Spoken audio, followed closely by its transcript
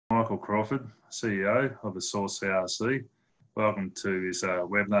Michael Crawford, CEO of the Soil CRC. Welcome to this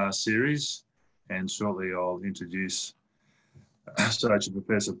webinar series, and shortly I'll introduce Associate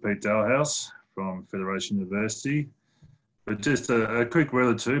Professor Peter Dahlhaus from Federation University. But just a quick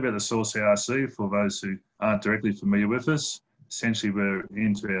word or two about the Soil CRC for those who aren't directly familiar with us. Essentially, we're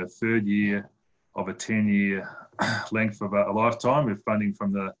into our third year of a 10-year length of a lifetime with funding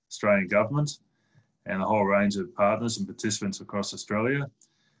from the Australian government and a whole range of partners and participants across Australia.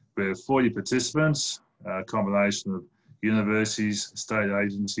 We have 40 participants, a combination of universities, state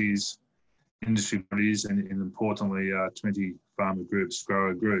agencies, industry bodies, and importantly, 20 farmer groups,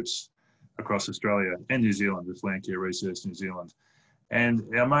 grower groups across Australia and New Zealand with Landcare Research New Zealand. And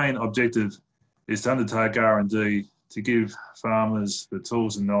our main objective is to undertake R&D to give farmers the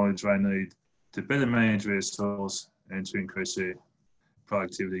tools and knowledge they need to better manage their soils and to increase their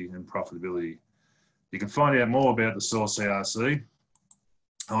productivity and profitability. You can find out more about the Soil CRC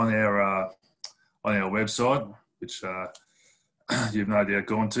on our website, which you've no doubt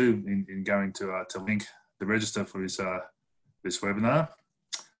gone to in going to link the register for this webinar,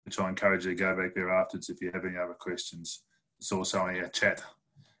 which I encourage you to go back there afterwards if you have any other questions. It's also in our chat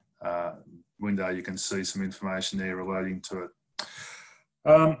window. You can see some information there relating to it.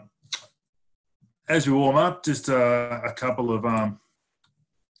 As we warm up, just a couple of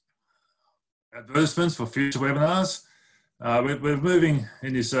advertisements for future webinars. We're moving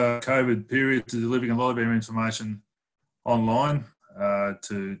in this COVID period to delivering a lot of our information online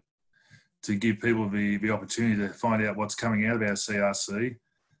to give people the opportunity to find out what's coming out of our CRC.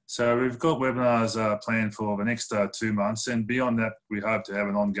 So we've got webinars planned for the next 2 months, and beyond that, we hope to have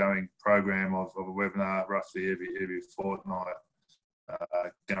an ongoing program of a webinar roughly every fortnight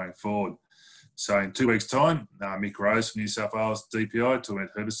going forward. So in 2 weeks' time, Mick Rose from New South Wales DPI talking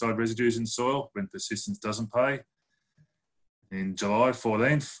about herbicide residues in soil when persistence doesn't pay. In July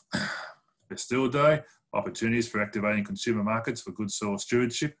 14th, Bastille Day, opportunities for activating consumer markets for good soil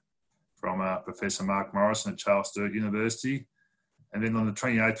stewardship from Professor Mark Morrison at Charles Sturt University. And then on the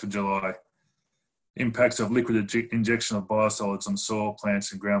 28th of July, impacts of liquid injection of biosolids on soil,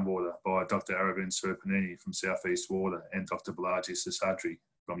 plants and groundwater by Dr. Aravind Surapaneni from Southeast Water and Dr. Balaji Seshadri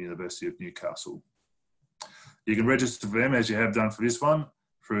from University of Newcastle. You can register for them as you have done for this one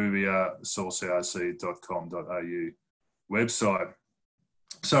through the soilcrc.com.au website.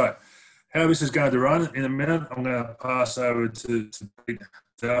 So how this is going to run, in a minute, I'm going to pass over to Peter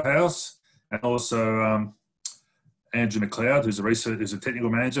Dahlhaus and also Andrew McLeod, who's a technical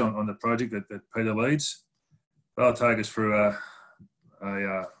manager on the project that Peter leads. They'll take us through a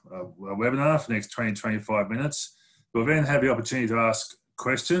webinar for the next 20-25 minutes. We'll then have the opportunity to ask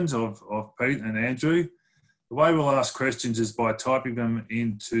questions of Pete and Andrew. The way we'll ask questions is by typing them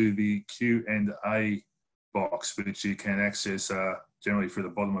into the Q&A box, which you can access generally through the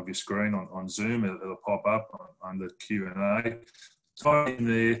bottom of your screen on Zoom. It'll pop up under Q&A. Type in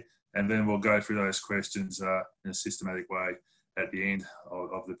there, and then we'll go through those questions in a systematic way at the end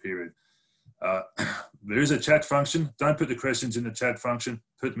of the period. There is a chat function. Don't put the questions in the chat function,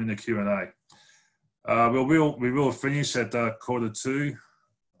 put them in the Q&A. We will finish at 1:45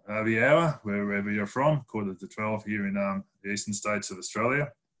 the hour, wherever you're from, 11:45 here in the eastern states of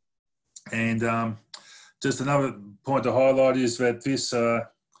Australia. And just another point to highlight is that this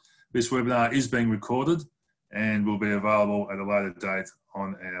webinar is being recorded and will be available at a later date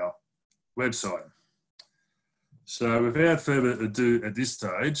on our website. So without further ado at this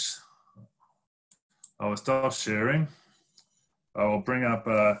stage, I will stop sharing. I will bring up,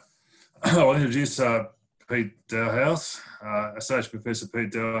 I'll introduce Pete Dahlhaus. Associate Professor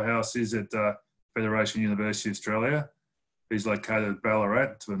Peter Dahlhaus is at Federation University Australia. He's located at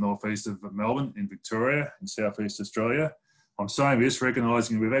Ballarat to the northeast of Melbourne in Victoria in southeast Australia. I'm saying this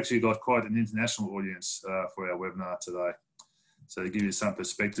recognising we've actually got quite an international audience for our webinar today. So to give you some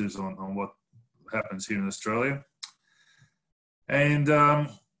perspectives on what happens here in Australia. And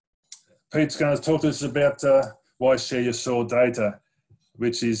Pete's going to talk to us about why share your soil data,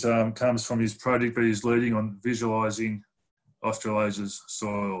 which is comes from his project that he's leading on visualising Australasia's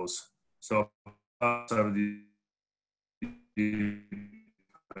soils. So I'll pass over the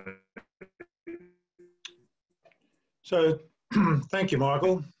So thank you,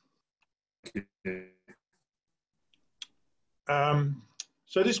 Michael. So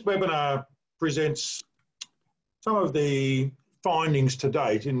this webinar presents some of the findings to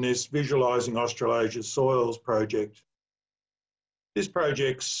date in this Visualising Australasia's Soils project. This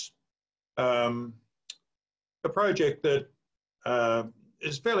project's a project that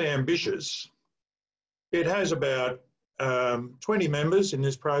is fairly ambitious. It has about 20 members in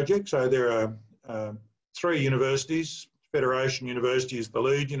this project, so there are 3 universities, Federation University is the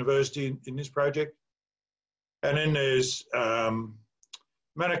lead university in this project. And then there's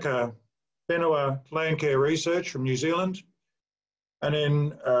Manukau Whenua Landcare Research from New Zealand. And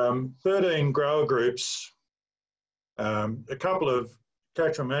then 13 grower groups, a couple of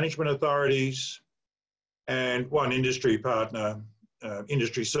catchment management authorities, and one industry partner,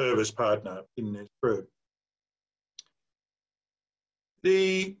 industry service partner in this group.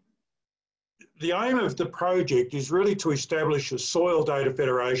 The aim of the project is really to establish a soil data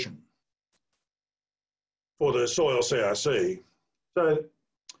federation for the Soil CRC. So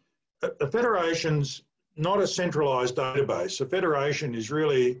a federation's not a centralised database. A federation is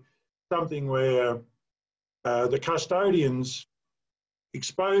really something where the custodians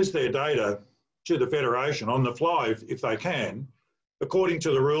expose their data to the federation on the fly if they can, according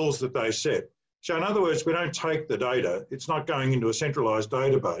to the rules that they set. So in other words, we don't take the data. It's not going into a centralised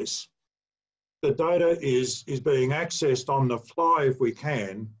database. The data is being accessed on the fly, if we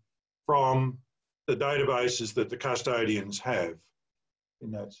can, from the databases that the custodians have in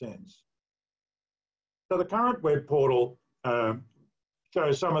that sense. So the current web portal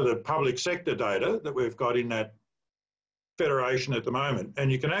shows some of the public sector data that we've got in that federation at the moment.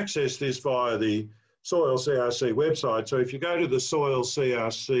 And you can access this via the Soil CRC website. So if you go to the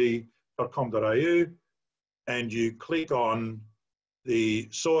soilcrc.com.au and you click on the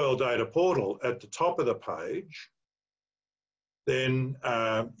soil data portal at the top of the page, then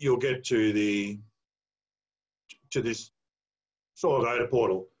you'll get to this soil data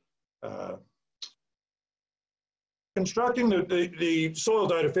portal. Constructing the Soil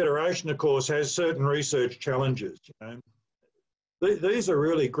Data Federation, of course, has certain research challenges. You know. These are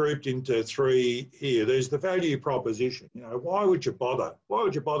really grouped into three here. There's the value proposition. You know, why would you bother? Why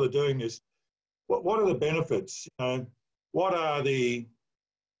would you bother doing this? What are the benefits? You know, what are the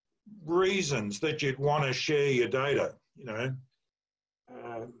reasons that you'd want to share your data? You know,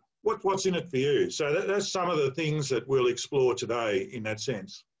 what's in it for you? So that's some of the things that we'll explore today in that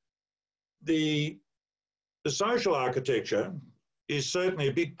sense. The social architecture is certainly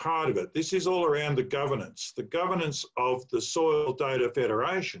a big part of it. This is all around the governance of the Soil Data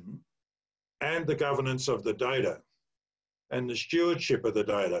Federation and the governance of the data and the stewardship of the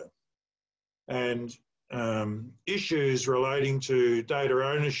data and issues relating to data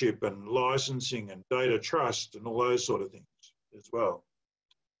ownership and licensing and data trust and all those sort of things as well.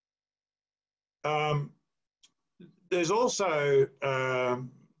 There's also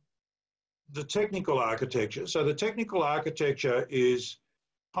the technical architecture. So the technical architecture is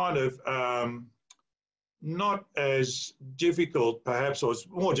kind of not as difficult, perhaps, or it's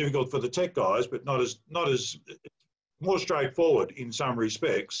more difficult for the tech guys, but not as more straightforward in some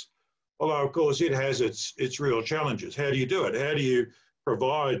respects. Although, of course, it has its real challenges. How do you do it? How do you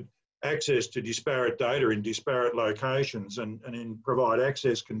provide access to disparate data in disparate locations and then provide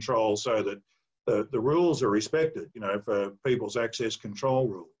access control so that the rules are respected, you know, for people's access control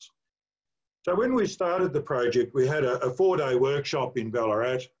rules? So when we started the project, we had a 4-day workshop in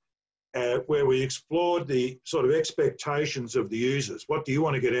Ballarat where we explored the sort of expectations of the users. What do you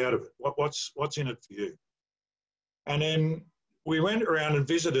want to get out of it? What's in it for you? And then we went around and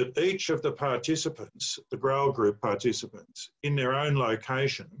visited each of the participants, the grower group participants, in their own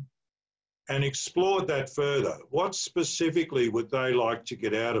location and explored that further. What specifically would they like to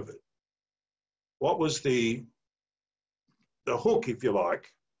get out of it? What was the hook, if you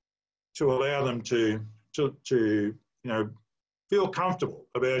like, to allow them to you know, feel comfortable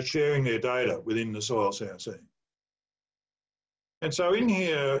about sharing their data within the Soil CRC. And so in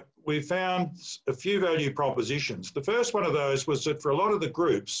here, we found a few value propositions. The first one of those was that for a lot of the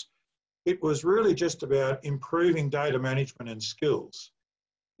groups, it was really just about improving data management and skills.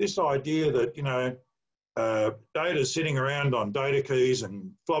 This idea that, you know, data sitting around on data keys and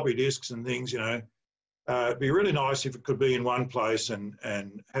floppy disks and things, you know, it'd be really nice if it could be in one place and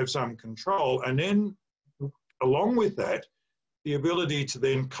have some control. And then along with that, the ability to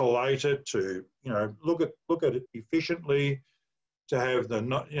then collate it, to, you know, look at it efficiently, to have the,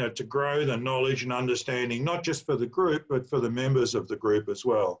 you know, to grow the knowledge and understanding, not just for the group, but for the members of the group as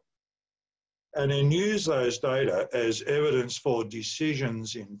well. And then use those data as evidence for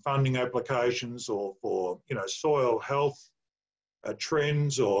decisions in funding applications or for, you know, soil health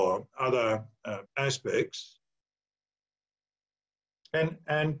trends or other aspects.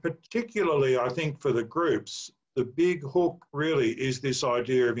 And particularly, I think for the groups, the big hook really is this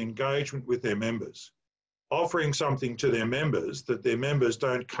idea of engagement with their members, offering something to their members that their members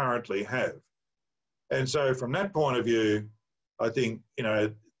don't currently have. And so from that point of view, I think, you know,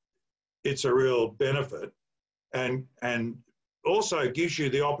 it's a real benefit and also gives you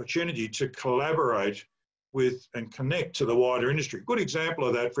the opportunity to collaborate with and connect to the wider industry. Good example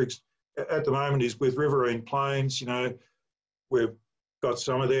of that at the moment is with Riverine Plains. You know, we've got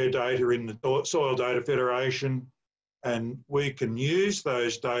some of their data in the Soil Data Federation, and we can use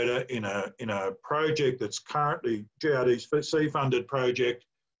those data in a project that's currently GRDC funded project.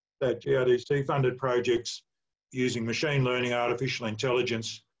 That GRDC funded projects using machine learning, artificial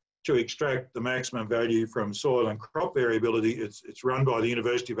intelligence to extract the maximum value from soil and crop variability. It's run by the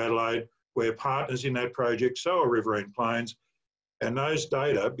University of Adelaide. We're partners in that project, so are Riverine Plains, and those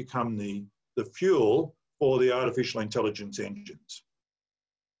data become the fuel for the artificial intelligence engines.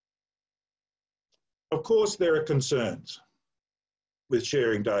 Of course, there are concerns with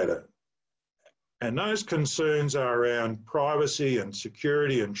sharing data, and those concerns are around privacy and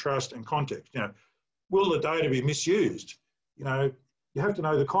security and trust and context. You know, will the data be misused? You know, you have to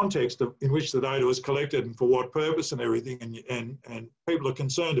know the context in which the data was collected and for what purpose and everything, and people are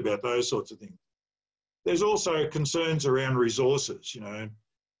concerned about those sorts of things. There's also concerns around resources, you know,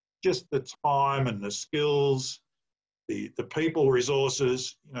 just the time and the skills, the people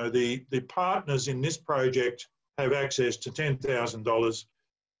resources. You know, the partners in this project have access to $10,000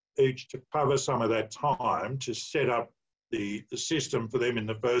 each to cover some of that time to set up the system for them in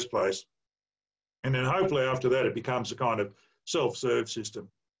the first place. And then hopefully after that, it becomes a kind of self-serve system.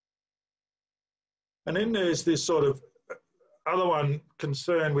 And then there's this sort of other one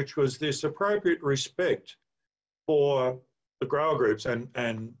concern, which was this appropriate respect for the grower groups and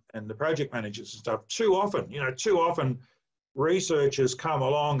the project managers and stuff. Too often researchers come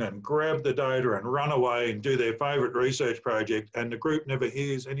along and grab the data and run away and do their favourite research project, and the group never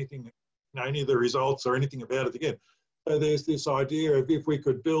hears anything, you know, any of the results or anything about it again. So there's this idea of, if we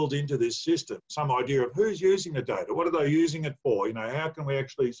could build into this system some idea of who's using the data, what are they using it for? You know, how can we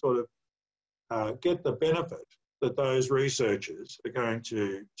actually sort of get the benefit that those researchers are going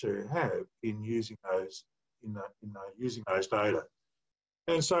to have in using those using those data?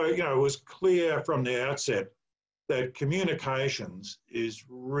 And so, you know, it was clear from the outset that communications is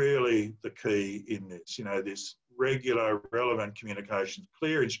really the key in this. You know, this regular, relevant communications,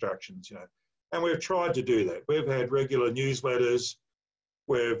 clear instructions. You know. And we've tried to do that. We've had regular newsletters.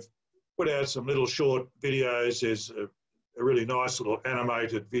 We've put out some little short videos. There's a really nice little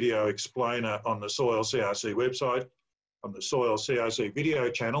animated video explainer on the Soil CRC website, on the Soil CRC video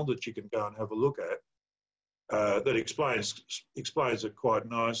channel that you can go and have a look at, that explains it quite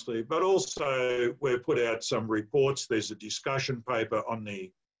nicely. But also we've put out some reports. There's a discussion paper on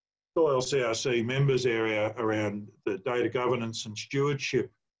the Soil CRC members area around the data governance and stewardship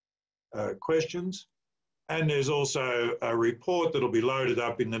questions, and there's also a report that'll be loaded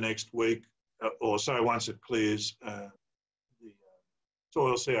up in the next week or so once it clears the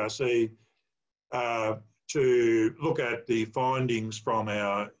Soil CRC to look at the findings from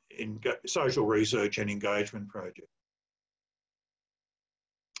our social research and engagement project.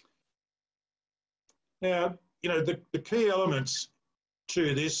 Now, you know, the key elements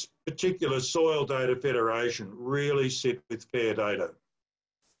to this particular Soil Data Federation really sit with fair data.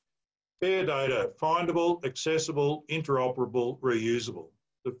 Fair data, findable, accessible, interoperable, reusable.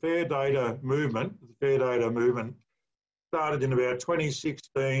 The fair data movement started in about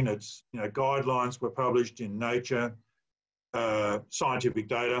 2016. It's, you know, guidelines were published in Nature, Scientific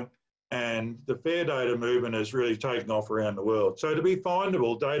Data, and the fair data movement has really taken off around the world. So to be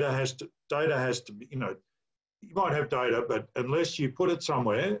findable, data has to be, you know, you might have data, but unless you put it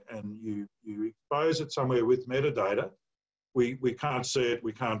somewhere and you expose it somewhere with metadata, we can't see it,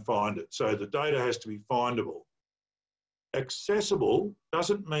 we can't find it. So the data has to be findable. Accessible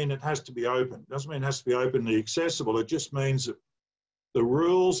doesn't mean it has to be open. Doesn't mean it has to be openly accessible. It just means that the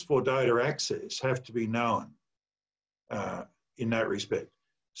rules for data access have to be known in that respect.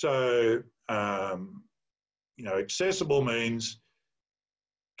 So, you know, accessible means,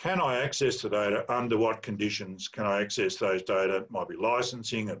 can I access the data? Under what conditions can I access those data? It might be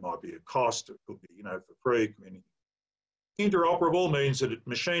licensing, it might be a cost, it could be, you know, for free, community. Interoperable means that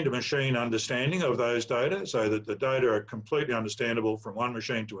machine-to-machine understanding of those data, so that the data are completely understandable from one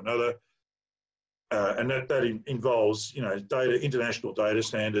machine to another, and that involves, you know, international data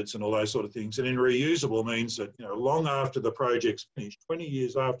standards and all those sort of things. And then reusable means that, you know, long after the project's finished, 20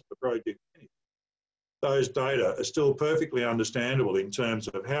 years after the project's finished, those data are still perfectly understandable in terms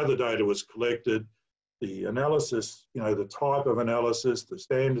of how the data was collected, the analysis, you know, the type of analysis, the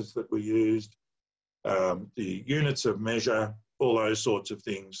standards that were used, the units of measure, all those sorts of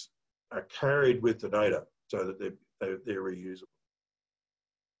things are carried with the data so that they're reusable.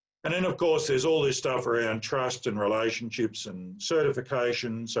 And then, of course, there's all this stuff around trust and relationships and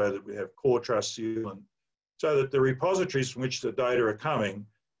certification, so that we have core trust seal, and so that the repositories from which the data are coming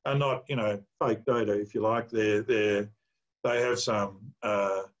are not, you know, fake data, if you like. They have some,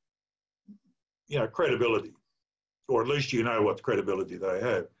 you know, credibility, or at least you know what credibility they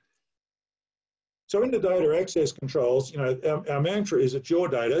have. So in the data access controls, you know, our mantra is it's your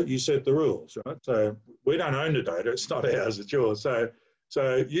data, you set the rules, right? So we don't own the data, it's not ours, it's yours.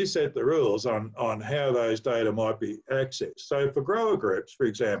 So you set the rules on how those data might be accessed. So for grower groups, for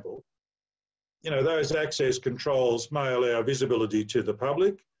example, you know, those access controls may allow visibility to the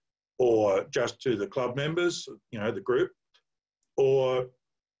public or just to the club members, you know, the group, or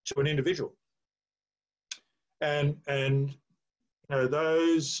to an individual. And you know,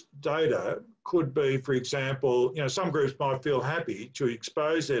 those data could be, for example, you know, some groups might feel happy to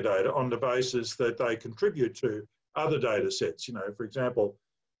expose their data on the basis that they contribute to other data sets. You know, for example,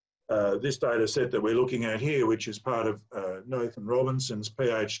 this data set that we're looking at here, which is part of Nathan Robinson's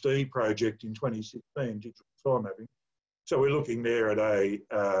PhD project in 2016, digital soil mapping. So we're looking there at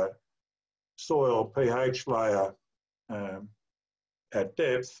a soil pH layer at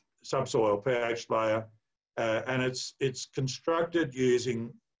depth, subsoil pH layer, and it's constructed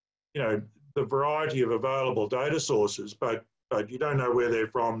using, you know, the variety of available data sources, but you don't know where they're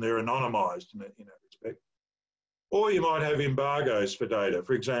from. They're anonymised in that respect. Or you might have embargoes for data.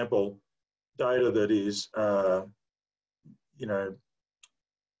 For example, data that is, you know,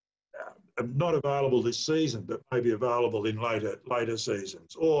 not available this season, but maybe available in later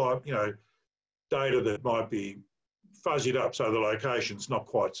seasons. Or, you know, data that might be fuzzied up so the location's not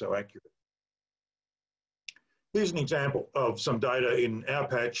quite so accurate. Here's an example of some data in our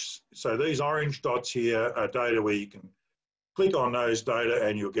patch. So these orange dots here are data where you can click on those data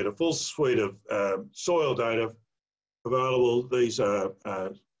and you'll get a full suite of soil data available. These are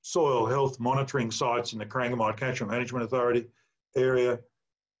soil health monitoring sites in the Corangamite Catchment Management Authority area.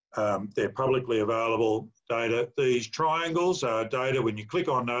 They're publicly available data. These triangles are data. When you click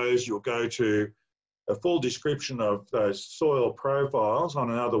on those, you'll go to a full description of those soil profiles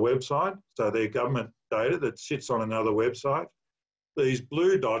on another website. So they're government data that sits on another website. These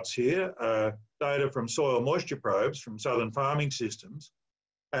blue dots here are data from soil moisture probes from Southern Farming Systems.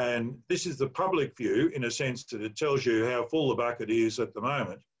 And this is the public view in a sense that it tells you how full the bucket is at the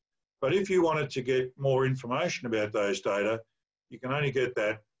moment. But if you wanted to get more information about those data, you can only get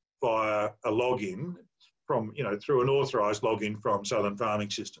that via a login from, you know, through an authorised login from Southern Farming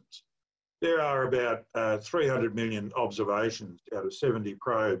Systems. There are about 300 million observations out of 70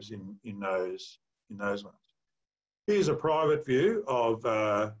 probes in those ones. Here's a private view of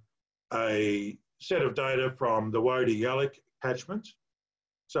a set of data from the Wodi Yallock catchment.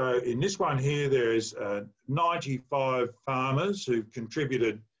 So in this one here, there's 95 farmers who've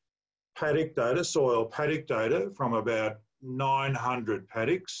contributed paddock data, soil paddock data from about 900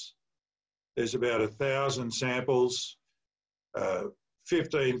 paddocks. There's about 1,000 samples,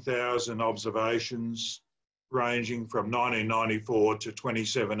 15,000 observations ranging from 1994 to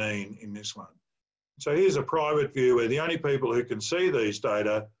 2017 in this one. So here's a private view where the only people who can see these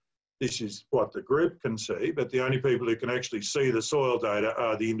data, this is what the group can see, but the only people who can actually see the soil data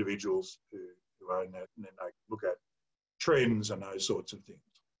are the individuals who own that, and then they look at trends and those sorts of things.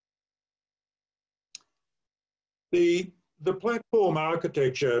 The platform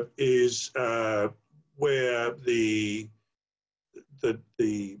architecture is where I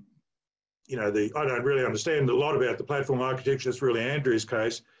don't really understand a lot about the platform architecture. It's really Andrew's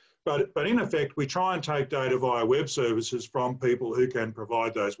case, but in effect, we try and take data via web services from people who can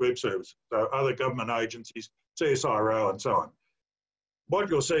provide those web services. So other government agencies, CSIRO and so on. What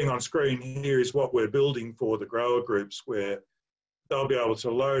you're seeing on screen here is what we're building for the grower groups, where they'll be able to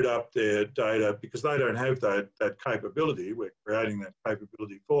load up their data because they don't have that capability. We're creating that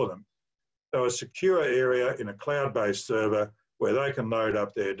capability for them. So a secure area in a cloud-based server where they can load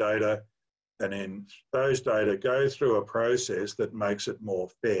up their data, and then those data go through a process that makes it more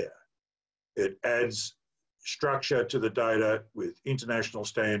fair. It adds structure to the data with international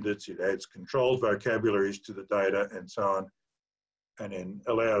standards, it adds controlled vocabularies to the data and so on, and then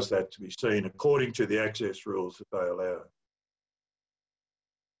allows that to be seen according to the access rules that they allow.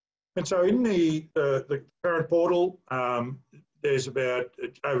 And so in the current portal, there's about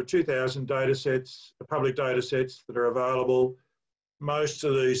over 2,000 data sets, public data sets that are available. Most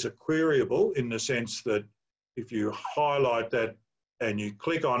of these are queryable in the sense that if you highlight that and you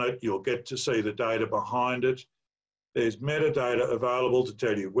click on it, you'll get to see the data behind it. There's metadata available to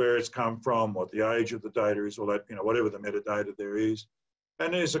tell you where it's come from, what the age of the data is, all that, you know, whatever the metadata there is.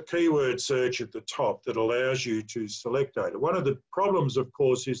 And there's a keyword search at the top that allows you to select data. One of the problems, of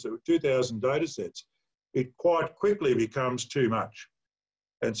course, is that with 2,000 data sets, it quite quickly becomes too much.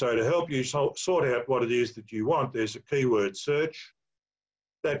 And so to help you sort out what it is that you want, there's a keyword search.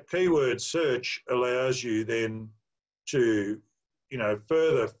 that keyword search allows you then to,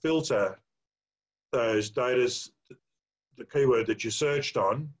 further filter those data, the keyword that you searched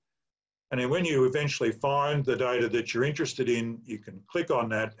on. And then when you eventually find the data that you're interested in, you can click on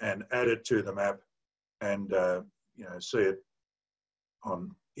that and add it to the map and, see it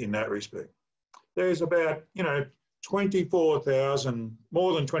in that respect. There's about, 24,000,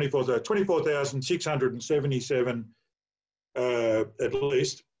 more than 24,000, 24,677 at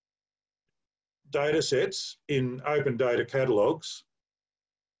least data sets in open data catalogues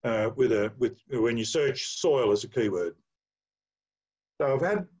when you search soil as a keyword. So I've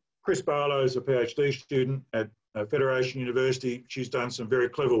had Chris Dalhaus, a PhD student at Federation University. She's done some very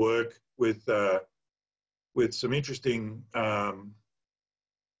clever work with some interesting,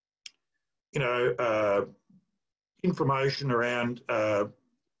 information around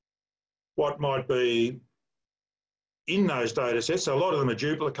what might be in those data sets. So a lot of them are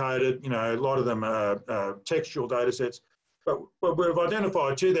duplicated, a lot of them are textual data sets, but we've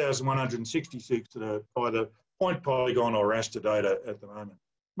identified 2,166 that are either point polygon or raster data at the moment.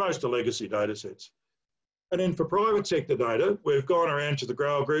 Most are legacy data sets. And then for private sector data, we've gone around to the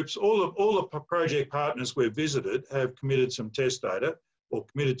grower groups. All the project partners we've visited have committed some test data or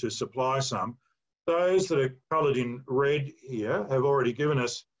committed to supply some. Those that are coloured in red here have already given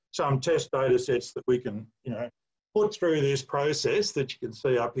us some test data sets that we can, put through this process that you can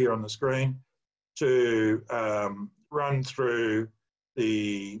see up here on the screen to run through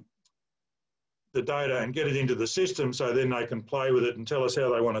the data and get it into the system, so then they can play with it and tell us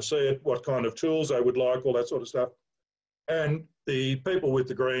how they want to see it, what kind of tools they would like, all that sort of stuff. And the people with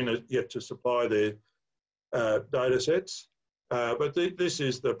the green are yet to supply their data sets. But this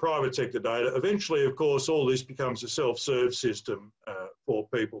is the private sector data. Eventually, of course, all this becomes a self-serve system for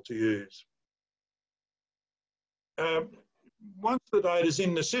people to use. Once the data's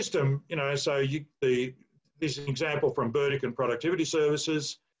in the system, so this is an example from Burdick and Productivity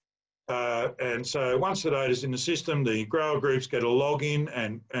Services. And so once the data's in the system, the grower groups get a login,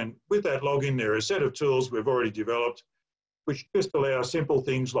 and with that login, there are a set of tools we've already developed, which just allow simple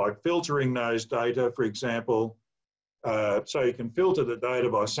things like filtering those data, for example. So you can filter the data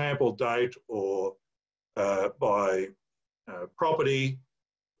by sample date or by property.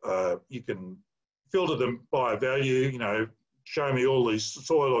 You can filter them by value, show me all these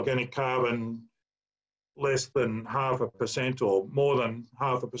soil organic carbon less than 0.5% or more than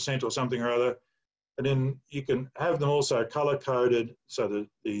 0.5% or something or other. And then you can have them also colour coded so that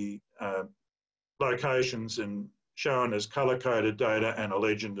the locations and shown as colour coded data and a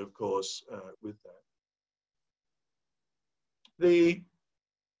legend, of course, with that. The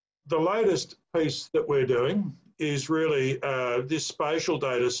latest piece that we're doing is really this spatial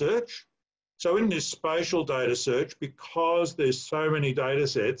data search. So in this spatial data search, because there's so many data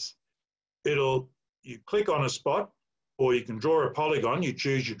sets, you click on a spot, or you can draw a polygon. You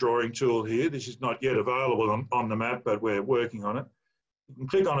choose your drawing tool here. This is not yet available on the map, but we're working on it. You can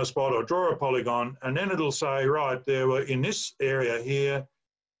click on a spot or draw a polygon, and then it'll say, right, there were in this area here,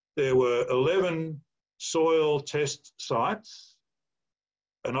 there were 11 soil test sites.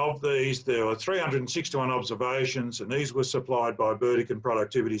 And of these, there were 361 observations, and these were supplied by Burdick and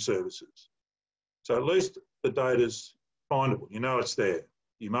Productivity Services. So at least the data's findable. It's there.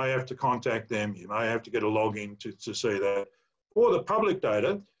 You may have to contact them. You may have to get a login to see that. For the public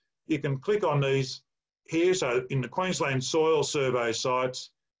data, you can click on these here. So in the Queensland Soil Survey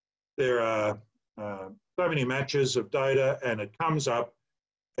sites, there are so many matches of data, and it comes up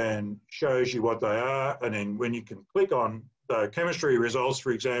and shows you what they are. And then when you can click on the chemistry results,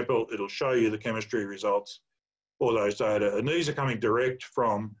 for example, it'll show you the chemistry results for those data. And these are coming direct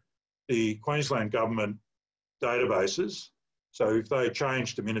from the Queensland government databases. So if they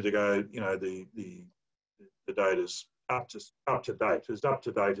changed a minute ago, the data's up to date, as up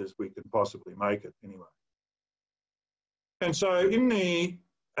to date as we can possibly make it anyway. And so in the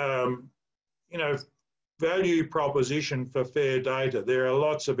value proposition for fair data, there are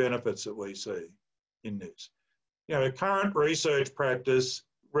lots of benefits that we see in this. Current research practice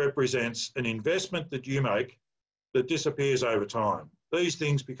represents an investment that you make that disappears over time. These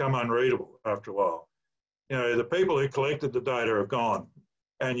things become unreadable after a while. The people who collected the data have gone,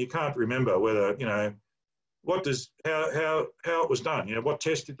 and you can't remember whether, how it was done. What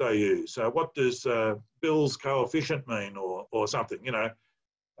test did they use? What does Bill's coefficient mean, or something,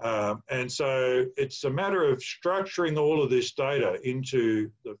 and so it's a matter of structuring all of this data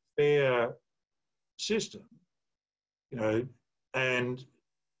into the fair system, and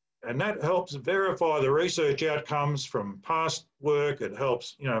that helps verify the research outcomes from past work. It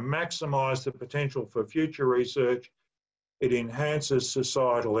helps, maximise the potential for future research. It enhances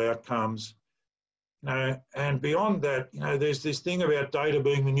societal outcomes. And beyond that, there's this thing about data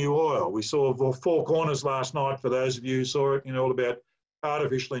being the new oil. We saw Four Corners last night, for those of you who saw it, all about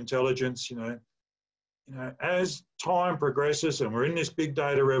artificial intelligence. As time progresses and we're in this big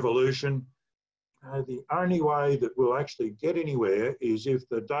data revolution, the only way that we'll actually get anywhere is if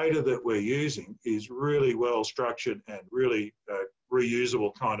the data that we're using is really well structured and really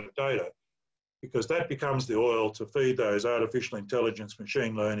reusable kind of data, because that becomes the oil to feed those artificial intelligence,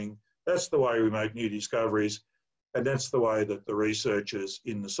 machine learning. That's the way we make new discoveries, and that's the way that the researchers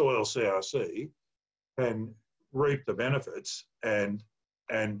in the Soil CRC can reap the benefits, and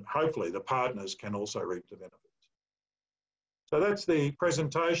hopefully the partners can also reap the benefits. So that's the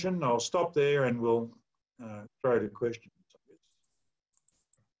presentation. I'll stop there and we'll throw to questions.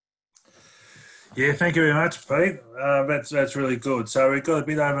 Yeah, thank you very much, Pete. That's really good. So we've got a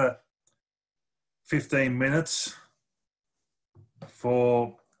bit over 15 minutes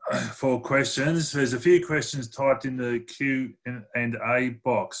for questions. There's a few questions typed in the Q&A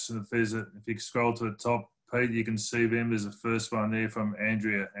box. If you scroll to the top, Pete, you can see them. There's the first one there from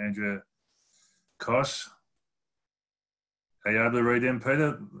Andrea Kosh. Are you able to read them,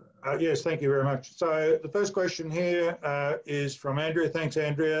 Peter? Yes, thank you very much. So the first question here is from Andrea. Thanks,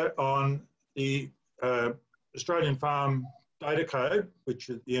 Andrea, on the Australian Farm Data Code, which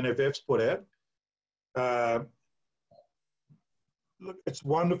the NFF's put out. Look, it's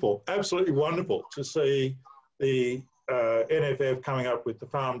wonderful, absolutely wonderful to see the NFF coming up with the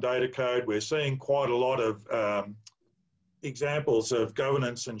Farm Data Code. We're seeing quite a lot of examples of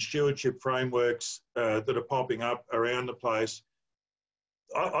governance and stewardship frameworks that are popping up around the place.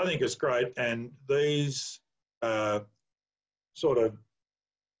 I think it's great, and these sort of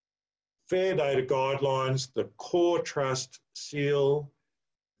fair data guidelines, the core trust seal,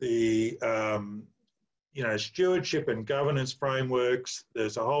 the stewardship and governance frameworks.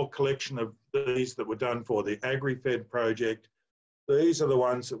 There's a whole collection of these that were done for the AgriFed project. These are the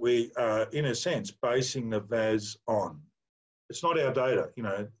ones that we are, in a sense, basing the VAS on. It's not our data,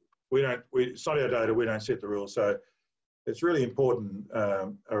 it's not our data, we don't set the rules. So it's really important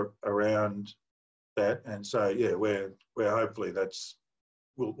around that. And so, yeah, we're hopefully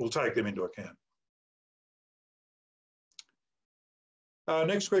we'll take them into account.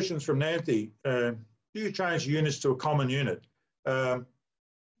 Next question is from Nancy. Do you change units to a common unit?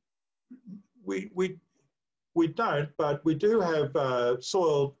 We don't, but we do have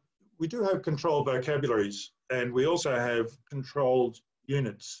we do have controlled vocabularies, and we also have controlled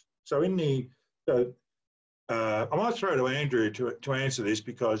units. So in the, I might throw to Andrew to answer this,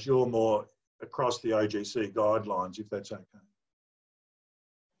 because you're more across the OGC guidelines, if that's okay.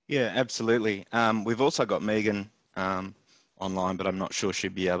 Yeah, absolutely. We've also got Megan online, but I'm not sure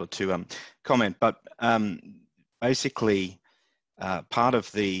she'd be able to comment. But basically, part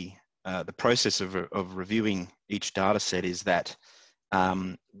of the process of reviewing each data set is that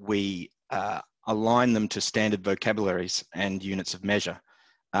we align them to standard vocabularies and units of measure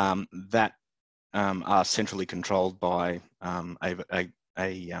that are centrally controlled by an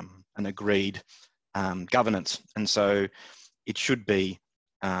agreed governance. And so it should be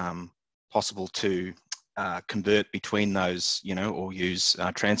possible to convert between those, or use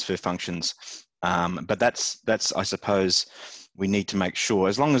transfer functions. But that's I suppose we need to make sure,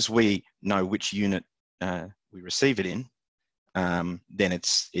 as long as we know which unit we receive it in, then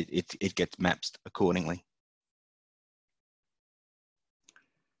it gets mapped accordingly.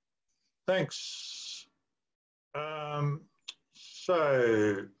 Thanks.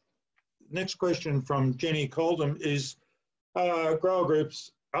 So next question from Jenny Coldham is, other grower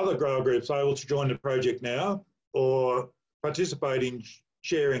groups able to join the project now or participate in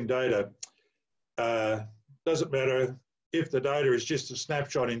sharing data? Does it matter if the data is just a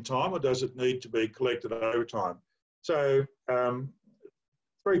snapshot in time, or does it need to be collected over time? So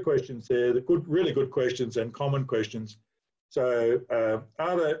 3 questions there, really good questions and common questions. So are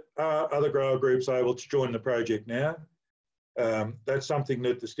other grower groups able to join the project now? That's something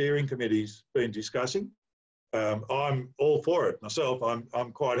that the steering committee's been discussing. I'm all for it myself.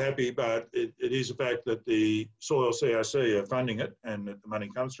 I'm quite happy, but it is a fact that the Soil CRC are funding it, and that the money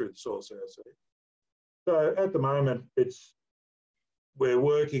comes through the Soil CRC. So at the moment, we're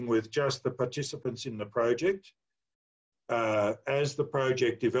working with just the participants in the project. As the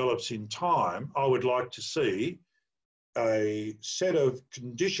project develops in time, I would like to see a set of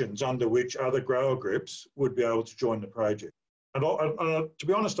conditions under which other grower groups would be able to join the project. And to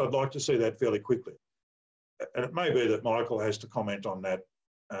be honest, I'd like to see that fairly quickly. And it may be that Michael has to comment on that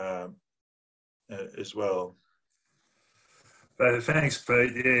as well. Thanks,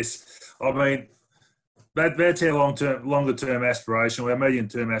 Pete. Yes, I mean, That's our longer term aspiration, our medium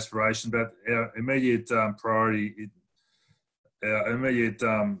term aspiration, but our immediate priority, our immediate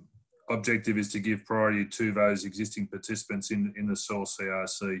objective is to give priority to those existing participants in the Soil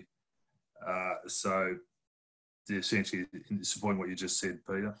CRC. So essentially supporting what you just said,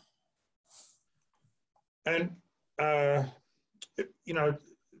 Peter. And, you know,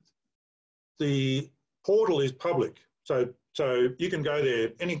 the portal is public. So you can go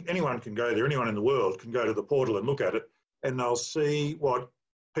there, anyone can go there, anyone in the world can go to the portal and look at it, and they'll see what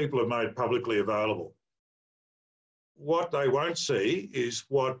people have made publicly available. What they won't see is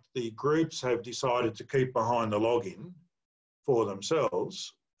what the groups have decided to keep behind the login for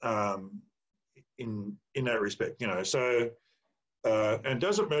themselves in that respect, you know. So, and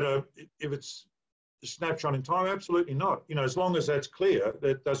doesn't matter if it's a snapshot in time, absolutely not. You know, as long as that's clear,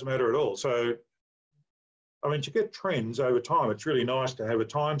 that doesn't matter at all. So, I mean, to get trends over time, it's really nice to have a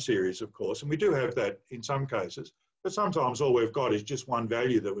time series, of course, and we do have that in some cases, but sometimes all we've got is just one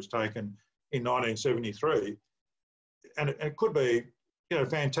value that was taken in 1973. And it could be, you know,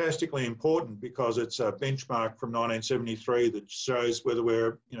 fantastically important because it's a benchmark from 1973 that shows whether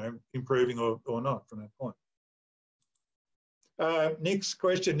we're, you know, improving or not from that point. Nick's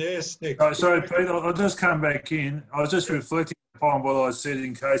question, yes, Nick. Oh, sorry, Peter, I'll just come back in. I was just reflecting upon what I said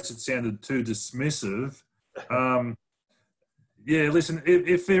in case it sounded too dismissive. Yeah, listen,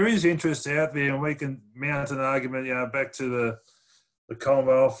 if there is interest out there and we can mount an argument, you know, back to the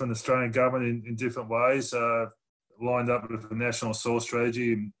Commonwealth and Australian government in different ways, lined up with the national soil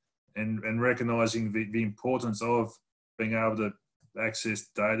strategy and recognising the importance of being able to access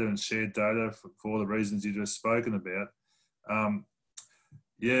data and share data for the reasons you just spoken about.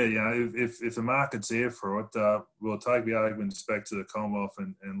 Yeah, you know, if the market's there for it, we'll take the arguments back to the Commonwealth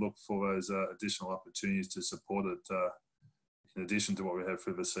and look for those additional opportunities to support it in addition to what we have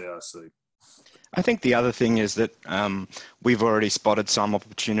for the CRC. I think the other thing is that we've already spotted some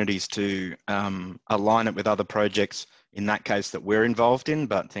opportunities to align it with other projects, in that case that we're involved in,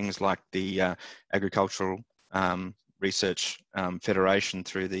 but things like the Agricultural Research Federation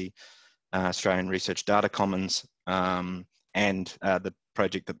through the Australian Research Data Commons and the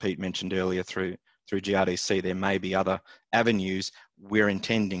project that Pete mentioned earlier through GRDC. There may be other avenues. We're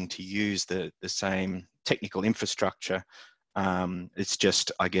intending to use the same technical infrastructure. It's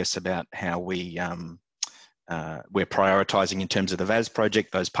just, I guess, about how we're prioritising in terms of the VAS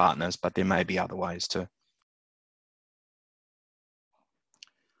project, those partners, but there may be other ways too.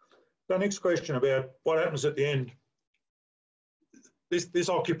 The next question about what happens at the end. This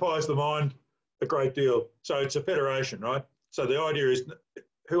occupies the mind a great deal. So it's a federation, right? So the idea is,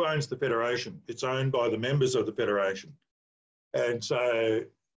 who owns the federation? It's owned by the members of the federation. And so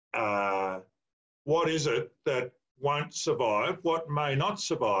what is it that won't survive? What may not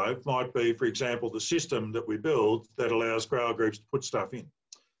survive might be, for example, the system that we build that allows grower groups to put stuff in.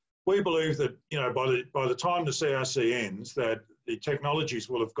 We believe that, you know, by the time the CRC ends, that the technologies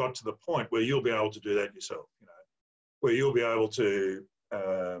will have got to the point where you'll be able to do that yourself, you know, where you'll be able to,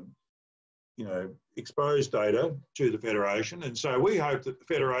 you know, expose data to the federation. And so we hope that the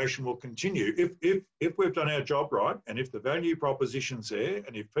federation will continue, if we've done our job right, and if the value proposition's there,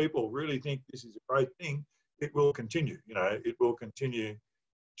 and if people really think this is a great thing, it will continue. You know, it will continue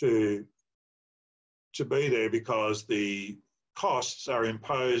to be there because the costs are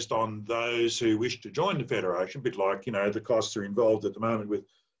imposed on those who wish to join the federation, a bit like, you know, the costs are involved at the moment with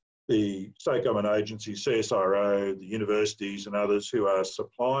the state government agencies, CSIRO, the universities and others who are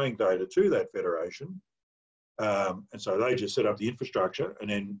supplying data to that federation. And so they just set up the infrastructure, and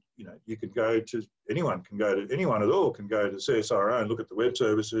then, you know, you can go to, anyone at all can go to CSIRO and look at the web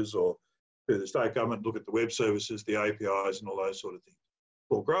services, or to the state government, look at the web services, the APIs and all those sort of things.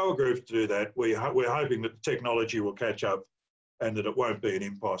 For grower groups to do that, we're hoping that the technology will catch up and that it won't be an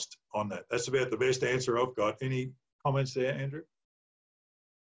impost on that. That's about the best answer I've got. Any comments there, Andrew?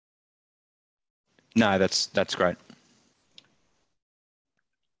 No, that's great.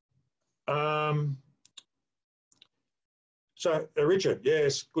 So, Richard,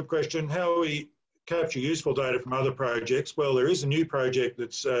 yes, good question. How we capture useful data from other projects? Well, there is a new project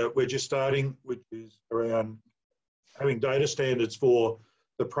that's we're just starting, which is around having data standards for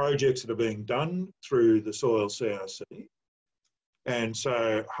the projects that are being done through the Soil CRC. And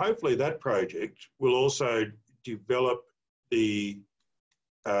so hopefully that project will also develop the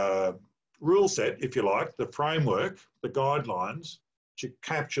rule set, if you like, the framework, the guidelines to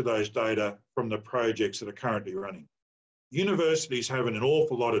capture those data from the projects that are currently running. Universities have an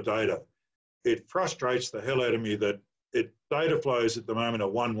awful lot of data. It frustrates the hell out of me that data flows at the moment are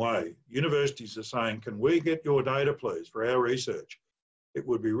one way. Universities are saying, can we get your data, please, for our research? it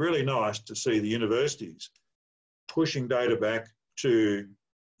would be really nice to see the universities pushing data back to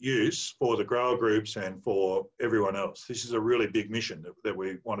use for the grower groups and for everyone else. This is a really big mission that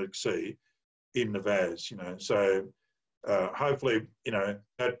we want to see in the VAS, So hopefully,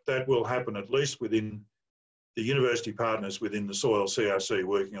 that will happen at least within the university partners within the Soil CRC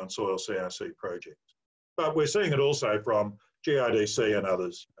working on Soil CRC projects. But we're seeing it also from GRDC and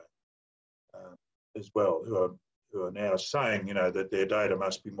others as well, who are now saying, that their data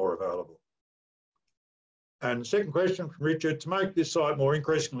must be more available. And the second question from Richard, to make this site more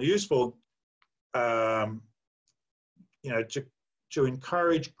increasingly useful, to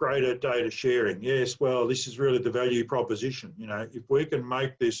encourage greater data sharing. Yes, well, this is really the value proposition. If we can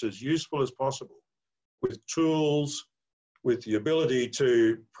make this as useful as possible with tools, with the ability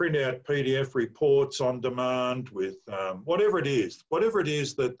to print out PDF reports on demand, with whatever it is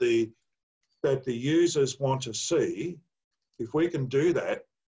that the users want to see, if we can do that,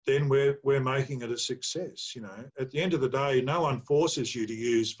 then we're making it a success. At the end of the day, no one forces you to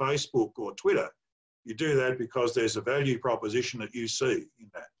use Facebook or Twitter. You do that because there's a value proposition that you see in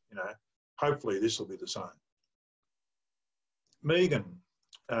that. Hopefully this will be the same. Megan,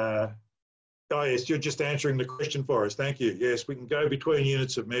 oh yes, you're just answering the question for us. Thank you. Yes, we can go between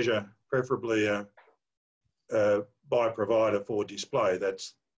units of measure, preferably by provider for display.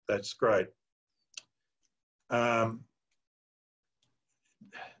 That's great.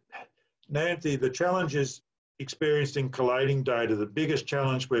 Nancy, the challenges experienced in collating data, the biggest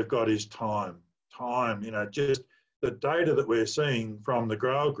challenge we've got is time. Just the data that we're seeing from the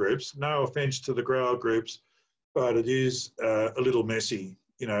grower groups, no offence to the grower groups, but it is a little messy,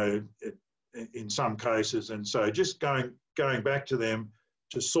 in some cases. And so just going back to them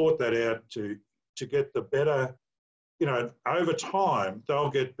to sort that out, to get the better, over time,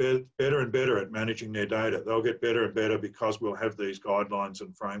 they'll get better and better at managing their data. They'll get better and better because we'll have these guidelines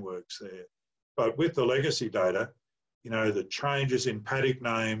and frameworks there. But with the legacy data, the changes in paddock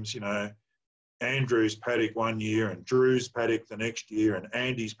names, Andrew's paddock one year and Drew's paddock the next year and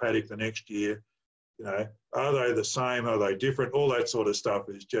Andy's paddock the next year, are they the same? Are they different? All that sort of stuff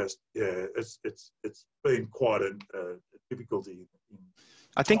is just, it's been quite a difficulty.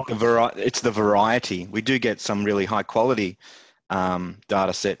 I think it's the variety. We do get some really high quality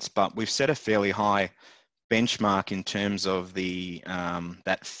data sets, but we've set a fairly high benchmark in terms of the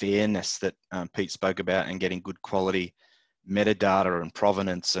that fairness that Pete spoke about, and getting good quality metadata and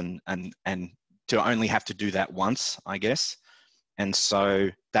provenance, and to only have to do that once, I guess. And so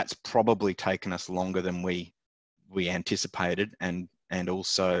that's probably taken us longer than we anticipated, and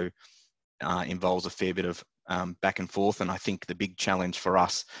also involves a fair bit of back and forth. And I think the big challenge for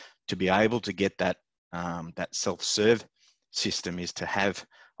us to be able to get that that self-serve system is to have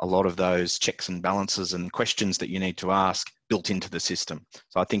a lot of those checks and balances and questions that you need to ask built into the system.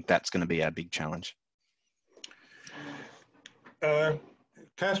 So I think that's going to be our big challenge.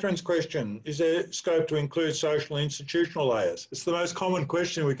 Catherine's question, is there scope to include social and institutional layers? It's the most common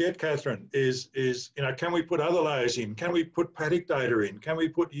question we get, Catherine, is can we put other layers in? Can we put paddock data in? Can we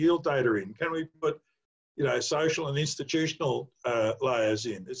put yield data in? Can we put, social and institutional layers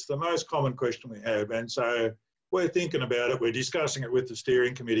in? It's the most common question we have. And so we're thinking about it. We're discussing it with the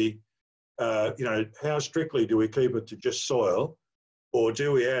steering committee. How strictly do we keep it to just soil, or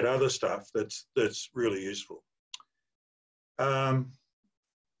do we add other stuff that's really useful?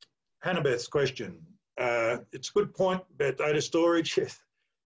 Hannah-Beth's question. It's a good point about data storage.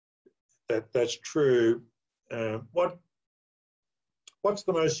 That's true. What's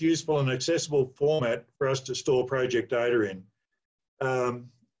the most useful and accessible format for us to store project data in?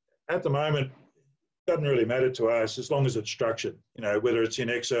 At the moment, it doesn't really matter to us as long as it's structured, whether it's in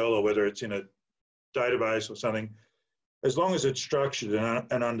Excel or whether it's in a database or something, as long as it's structured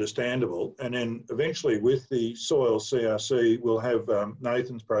and understandable. And then eventually with the Soil CRC, we'll have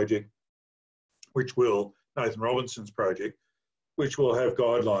Nathan's project, Nathan Robinson's project, which will have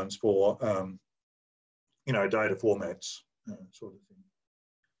guidelines for, data formats, sort of thing.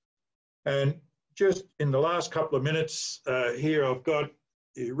 And just in the last couple of minutes here, I've got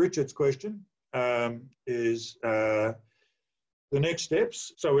Richard's question, is the next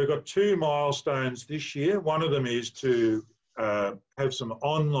steps. So we've got 2 milestones this year. One of them is to have some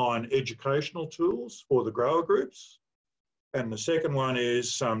online educational tools for the grower groups. And the second one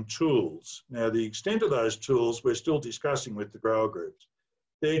is some tools. Now, the extent of those tools, we're still discussing with the grower groups.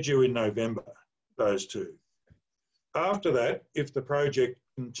 They're due in November, those 2. After that, if the project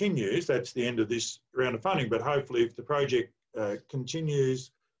continues, that's the end of this round of funding, but hopefully if the project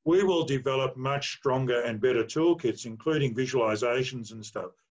continues, we will develop much stronger and better toolkits, including visualizations and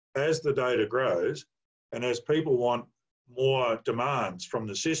stuff, as the data grows and as people want more demands from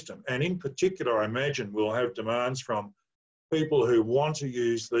the system. And in particular, I imagine we'll have demands from people who want to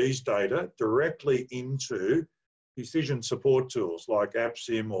use these data directly into decision support tools like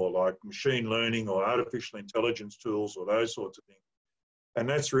AppSim or like machine learning or artificial intelligence tools or those sorts of things. And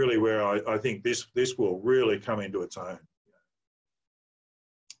that's really where I think this will really come into its own.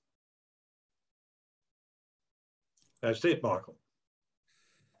 That's it, Michael.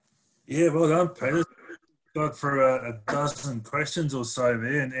 Yeah, well done, Peter. Got for a dozen questions or so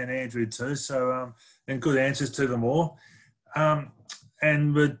there, and Andrew too. So, and good answers to them all.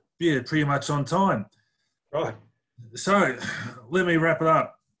 And we're pretty much on time. Right. So, let me wrap it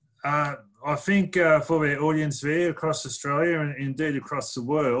up. I think for our audience there across Australia and indeed across the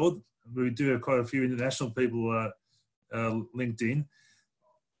world, we do have quite a few international people linked in.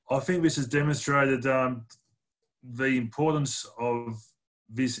 I think this has demonstrated the importance of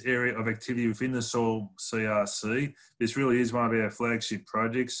this area of activity within the Soil CRC. This really is one of our flagship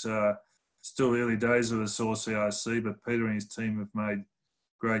projects. Still early days of the Soil CRC, but Peter and his team have made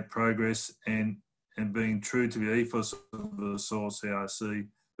great progress and being true to the ethos of the Soil CRC,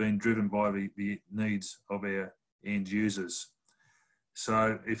 being driven by the needs of our end users.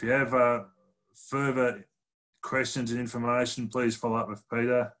 So if you have further questions and information, please follow up with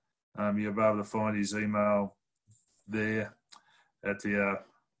Peter. You'll be able to find his email there at the...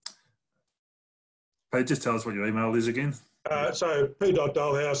 Pete, just tell us what your email is again. So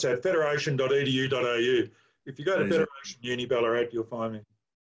p.dalhaus@federation.edu.au. If you go to Federation Uni Ballarat, you'll find me.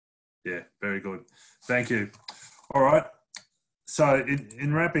 Yeah, very good. Thank you. All right. So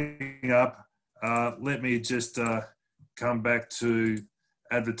in wrapping up, let me just come back to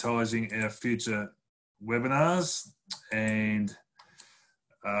advertising our future webinars. And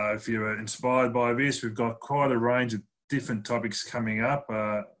if you're inspired by this, we've got quite a range of different topics coming up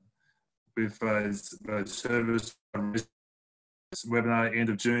with service webinar end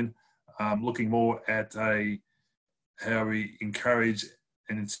of June, looking more at how we encourage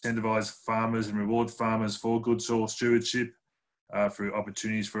and incentivize farmers and reward farmers for good soil stewardship through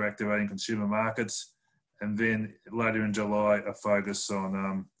opportunities for activating consumer markets. And then later in July, a focus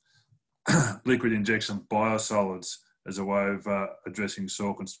on liquid injection biosolids as a way of addressing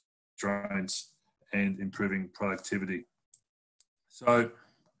soil constraints and improving productivity. So,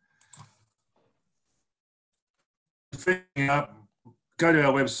 finishing up, go to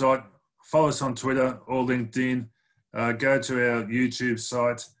our website, follow us on Twitter or LinkedIn, go to our YouTube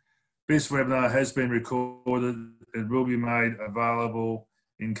site. This webinar has been recorded. It will be made available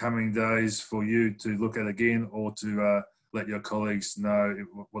in coming days for you to look at again or to let your colleagues know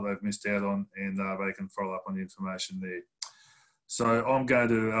what they've missed out on, and they can follow up on the information there. So I'm going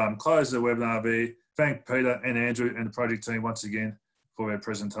to close the webinar there. Thank Peter and Andrew and the project team once again for their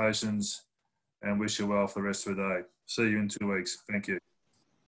presentations, and wish you well for the rest of the day. See you in 2 weeks. Thank you.